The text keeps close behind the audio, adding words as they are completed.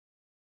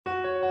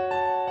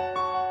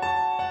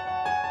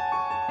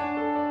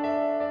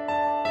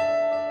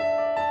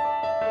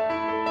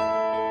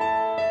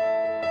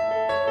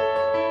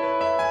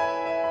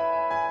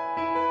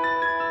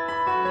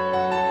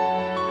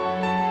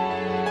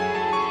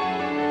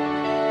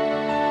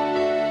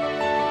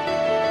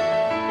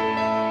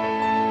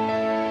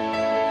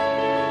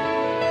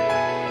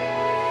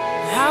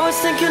was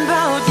thinking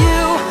about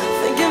you,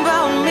 thinking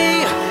about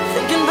me,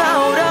 thinking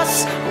about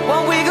us,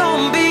 what we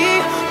gon'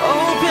 be.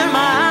 Open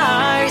my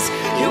eyes,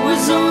 it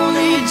was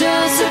only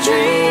just a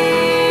dream.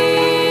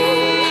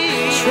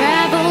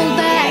 Travel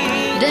back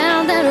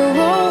down that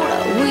road,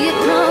 will you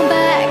come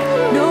back?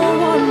 No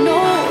one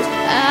knows.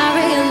 I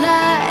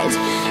realized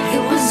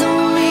it was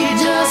only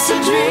just a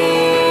dream.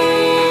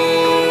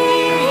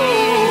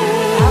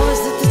 I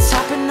was at the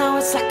top and now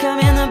it's like I'm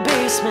in the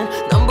basement.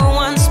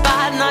 #1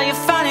 spot, now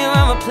you're finding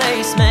a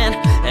replacement.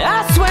 I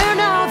swear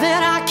now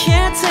that I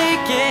can't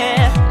take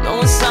it,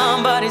 knowing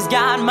somebody's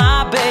got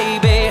my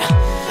baby.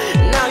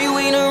 Now you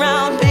ain't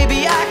around, baby,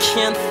 I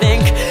can't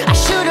think. I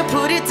should've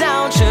put it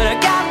down,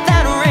 should've got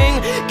that ring,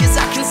 'cause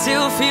I can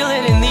still feel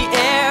it in the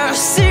air.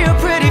 See your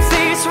pretty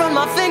face, run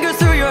my fingers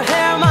through your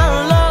hair. My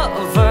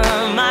lover,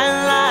 my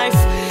life,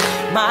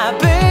 my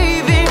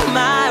baby,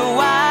 my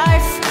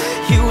wife.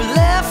 You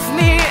left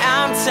me,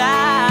 I'm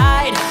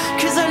tied,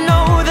 'cause I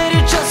know that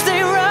it just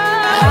ain't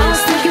right. I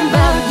was thinking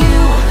about you,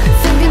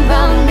 thinking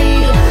about me,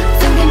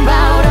 thinking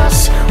about us,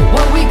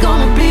 what we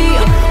gonna be.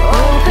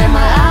 Open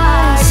my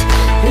eyes,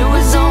 it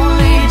was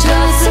only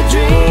just a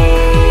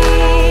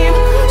dream.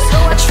 So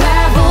I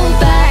traveled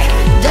back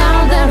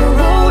down that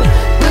road,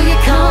 will you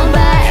come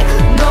back?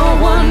 No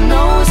one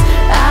knows.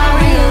 I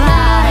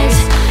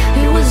realized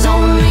it was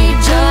only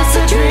just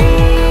a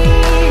dream.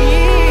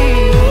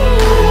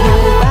 Now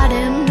we're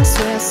riding, I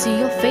swear I see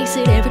your face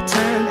at every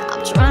turn.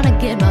 I'm trying to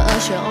get my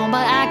usher on,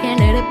 but I can't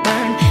let it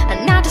burn. And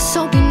I just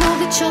hope you know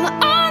that you're the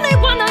only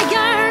one I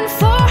yearn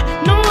for.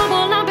 No one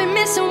will I be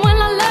missing when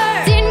I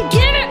learn. Didn't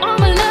give it all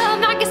my love,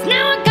 I guess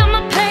now I got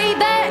my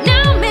payback.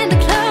 Now I'm in the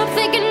club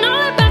thinking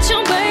all about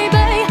your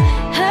baby.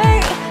 Hey,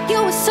 you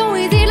were so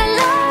easy to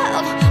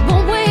love,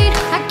 but wait,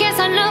 I guess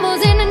our love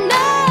wasn't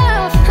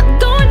enough. I'm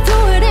going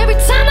through it every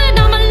time that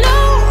I'm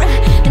alone,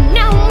 and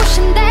now I'm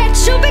wishing that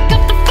you pick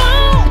up the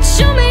phone. But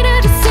you made a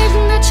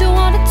decision that you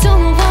wanted to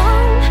move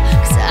on,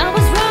 'cause I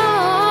was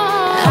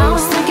wrong. I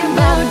was thinking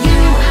about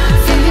you,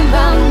 thinking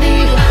about me,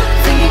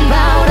 thinking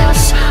about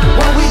us,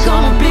 what we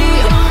gonna be.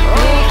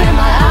 Open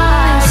my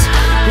eyes,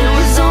 it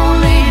was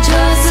only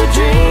just a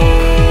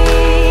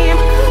dream.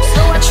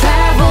 So I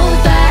traveled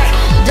back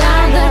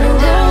down that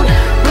road,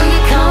 will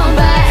you come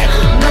back?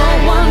 No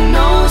one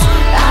knows.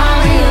 I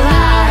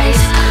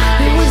realized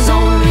it was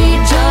only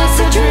just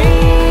a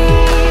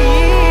dream.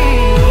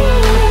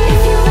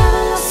 If you've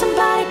ever lost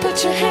somebody, put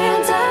your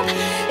hands up.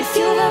 If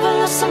you've ever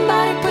lost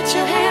somebody, put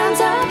your hands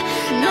up.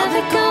 Now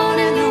they're gone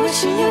and you're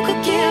wishing you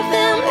could give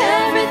them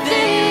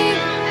everything.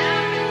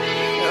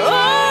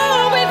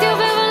 Oh, if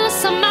you've ever lost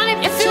somebody,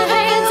 put your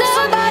hands up.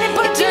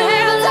 If you've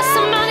ever lost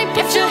somebody,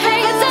 put your hands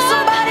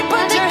up.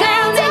 Now they're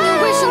gone and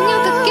you're wishing you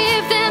could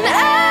give them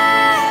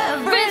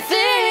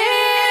everything.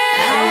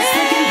 I was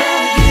thinking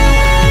about you,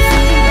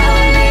 thinking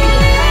about me,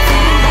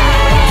 thinking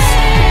about us,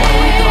 what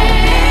we gonna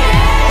be.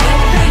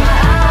 Open my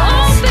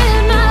eyes,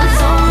 it was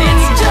only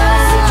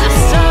just a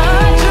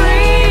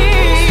dream.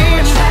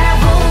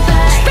 Travel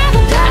back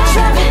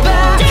down the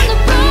road,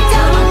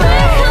 down the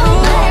road. No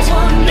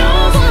one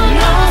knows.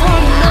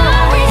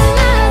 I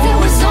realized it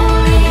was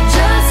only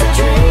just a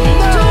dream.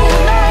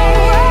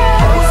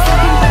 I was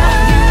thinking about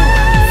you,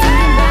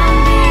 thinking about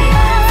me,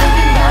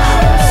 thinking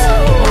about us,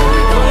 what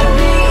we gonna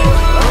be.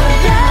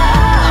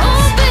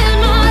 Open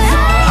my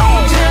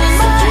eyes, just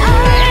a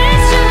dream.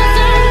 It's just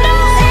a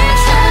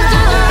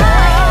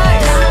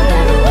down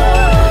that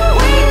road,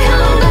 we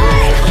come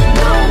back.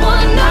 No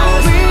one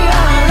knows.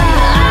 I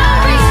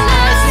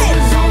realized it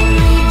was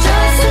only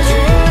just a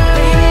dream.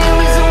 Baby, it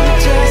was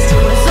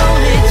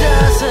only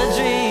just a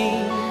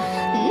dream.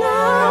 No,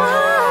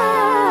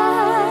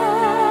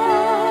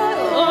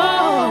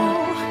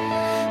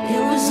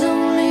 it was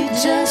only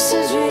just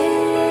a dream.